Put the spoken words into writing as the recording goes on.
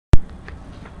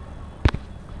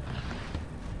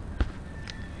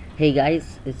Hey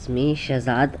guys, it's me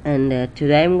Shahazad, and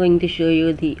today I'm going to show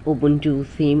you the Ubuntu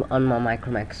theme on my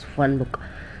Micromax Funbook.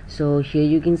 So here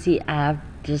you can see I have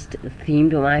just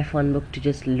themed my Funbook to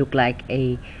just look like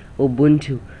a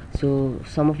Ubuntu. So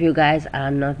some of you guys are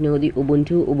not know the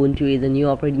Ubuntu. Ubuntu is a new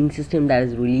operating system that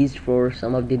is released for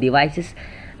some of the devices,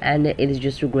 and it is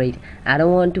just great. I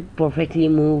don't want to perfectly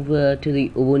move to the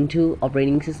Ubuntu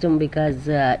operating system, because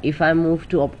if I move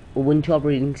to Ubuntu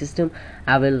operating system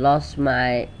I will lose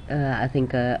my I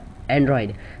think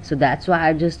Android. So that's why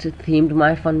I just themed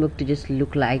my Funbook to just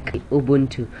look like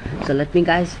Ubuntu. So let me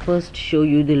guys first show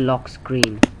you the lock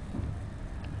screen.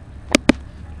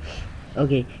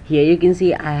 Okay, here you can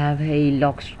see I have a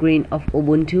lock screen of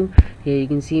Ubuntu. Here you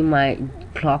can see my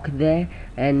clock there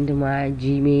and my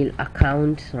Gmail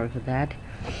account. Sorry for that.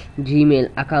 Gmail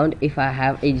account. If I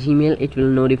have a Gmail, it will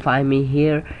notify me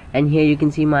here, and here you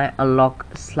can see my unlock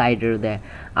slider there.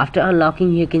 After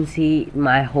unlocking, you can see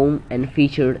my home and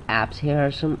featured apps. Here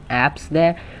are some apps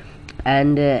there,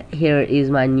 and here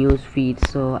is my news feed,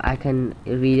 so I can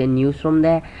read a news from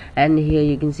there. And here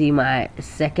you can see my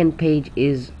second page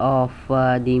is of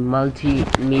the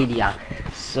multimedia.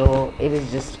 So it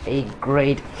is just a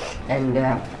great and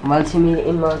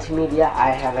multimedia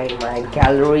I have my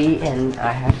gallery, and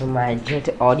I have my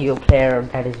jet audio player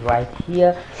that is right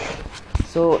here.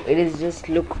 So it is just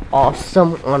look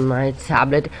awesome on my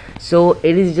tablet. So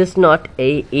it is just not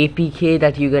a APK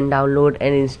that you can download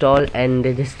and install and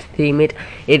just theme it.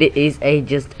 It is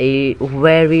just a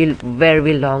very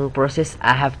long process.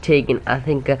 I have taken I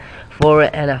think 4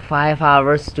 and 5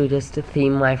 hours to just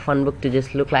theme my Funbook to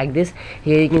just look like this.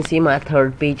 Here you can see my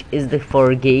third page is the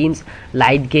for games,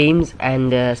 light games,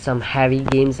 and some heavy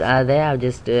games are there. I've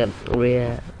just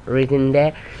written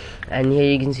there. And here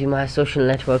you can see my social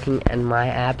networking and my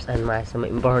apps and my some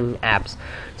important apps.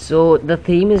 So the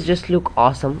theme is just look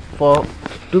awesome. For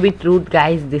to be true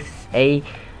guys, this is a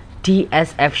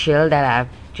TSF shell that I've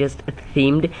just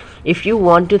themed. If you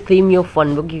want to theme your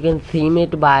Funbook, you can theme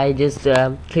it by just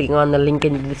clicking on the link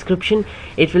in the description.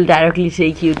 It will directly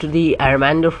take you to the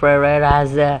Armando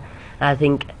Ferreira's I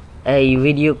think a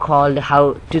video called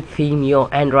how to theme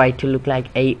your Android to look like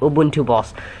a Ubuntu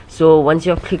boss. So once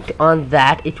you have clicked on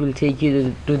that, it will take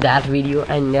you to that video,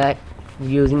 and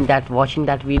watching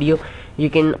that video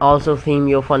you can also theme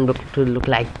your Funbook to look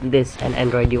like this and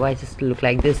Android devices to look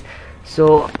like this.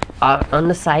 So on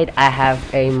the side I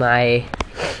have my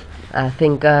I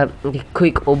think the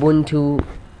quick Ubuntu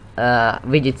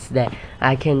widgets there.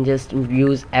 I can just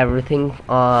use everything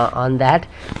on that.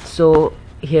 So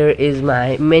here is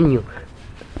my menu.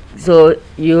 So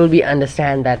you will be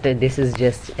understand that this is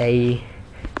just a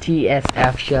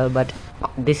TSF shell, but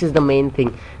this is the main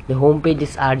thing. The home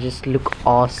pages are just look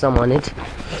awesome on it.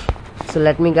 So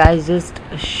let me guys just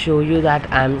show you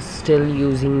that I'm still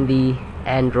using the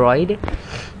Android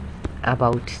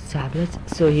about tablets.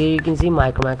 So here you can see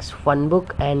Micromax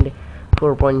Funbook and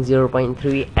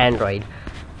 4.0.3 Android.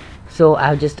 So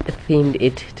I've just themed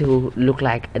it to look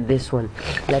like this one.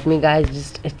 Let me guys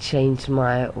just change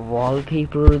my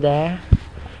wallpaper there.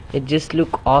 It just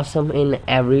look awesome in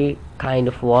every kind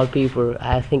of wallpaper.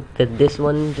 I think that this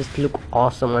one just look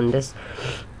awesome on this.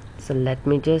 So let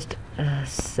me just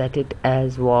set it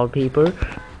as wallpaper.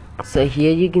 So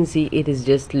here you can see it is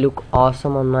just look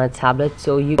awesome on my tablet.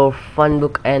 So your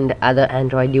Funbook and other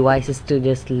Android devices to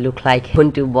just look like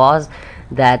Ubuntu boss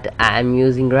that I'm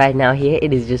using right now. Here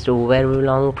it is just a very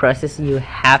long process. You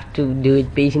have to do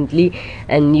it patiently,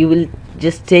 and you will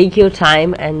just take your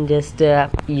time and just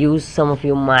use some of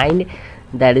your mind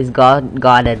that is God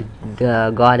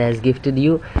has gifted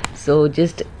you. So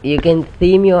just you can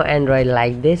theme your Android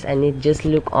like this, and it just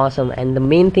look awesome. And the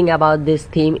main thing about this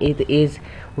theme, it is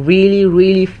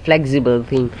really flexible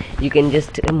theme. You can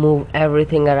just move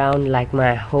everything around, like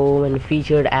my home and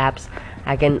featured apps.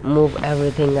 I can move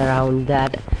everything around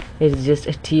that. It's just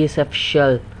a TSF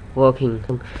shell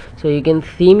working. So you can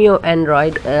theme your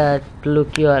Android to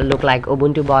look like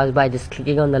Ubuntu boss by just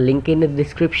clicking on the link in the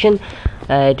description.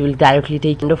 It will directly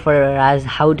take you for as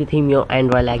how to theme your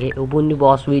Android like a Ubuntu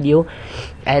boss video.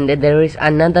 And there is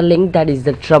another link that is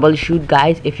the troubleshoot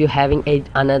guys. If you're having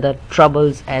another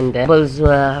troubles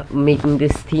making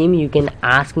this theme, you can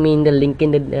ask me in the link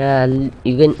in the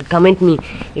you can comment me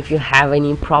if you have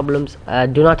any problems.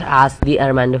 Do not ask the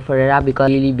Armando Ferreira because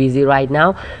he's really busy right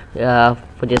now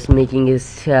for just making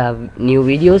his new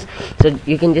videos. So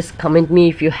you can just comment me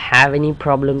if you have any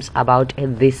problems about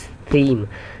this theme.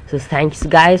 So thanks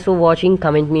guys for watching.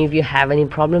 Comment me if you have any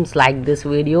problems, like this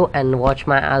video and watch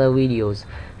my other videos.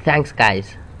 Thanks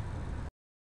guys.